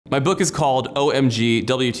My book is called OMG,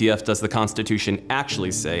 WTF Does the Constitution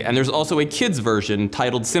Actually Say? And there's also a kids version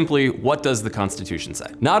titled simply, What Does the Constitution Say?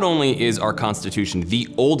 Not only is our Constitution the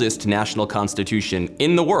oldest national constitution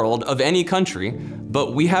in the world of any country,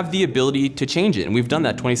 but we have the ability to change it, and we've done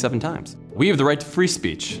that 27 times. We have the right to free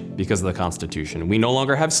speech because of the Constitution. We no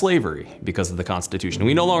longer have slavery because of the Constitution.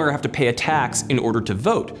 We no longer have to pay a tax in order to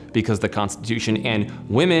vote because of the Constitution, and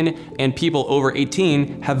women and people over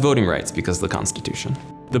 18 have voting rights because of the Constitution.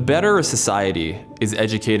 The better a society is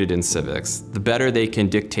educated in civics, the better they can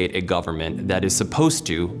dictate a government that is supposed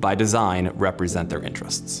to, by design, represent their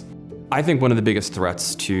interests. I think one of the biggest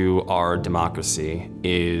threats to our democracy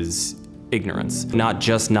is ignorance. Not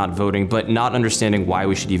just not voting, but not understanding why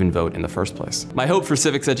we should even vote in the first place. My hope for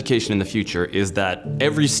civics education in the future is that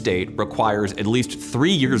every state requires at least 3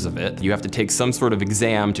 years of it. You have to take some sort of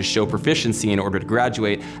exam to show proficiency in order to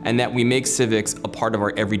graduate, and that we make civics a part of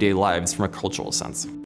our everyday lives from a cultural sense.